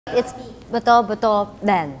It's buto-buto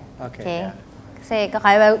then. Okay? Yeah. Kasi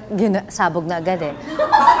kakaiba, sabog na agad eh.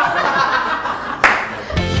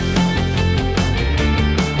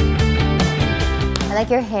 I like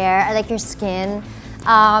your hair, I like your skin,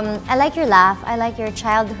 I like your laugh, I like your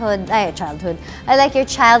I like your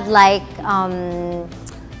childlike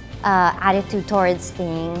attitude towards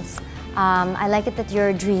things. I like it that you're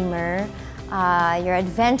a dreamer, you're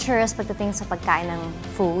adventurous pagdating sa pagkain ng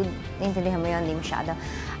food. Naintindihan mo yun, hindi masyado.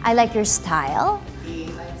 I like your style.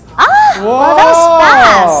 Well, that was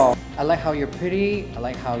fast! I like how you're pretty, I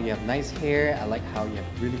like how you have nice hair, I like how you have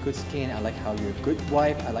really good skin, I like how you're a good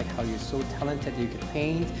wife, I like how you're so talented that you could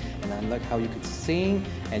paint, and I like how you could sing,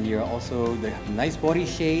 and you have a nice body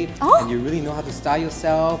shape, and you really know how to style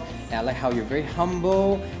yourself, and I like how you're very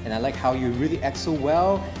humble, and I like how you really act so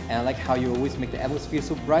well, and I like how you always make the atmosphere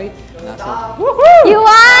so bright, and I said, woohoo! You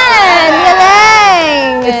won!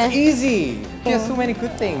 Galing! It's easy! You have so many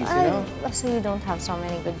good things, you know? So you don't have so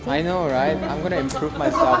many good things. I know, right? I'm gonna improve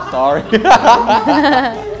myself, sorry.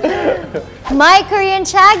 My Korean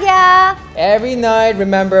Chagya! Every night,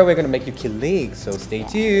 remember, we're gonna make you kilig, so stay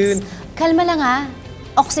tuned. Kalma lang ha.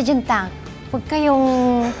 Oxygen tank. Huwag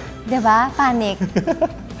kayong, di ba, panic.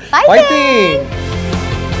 Fighting!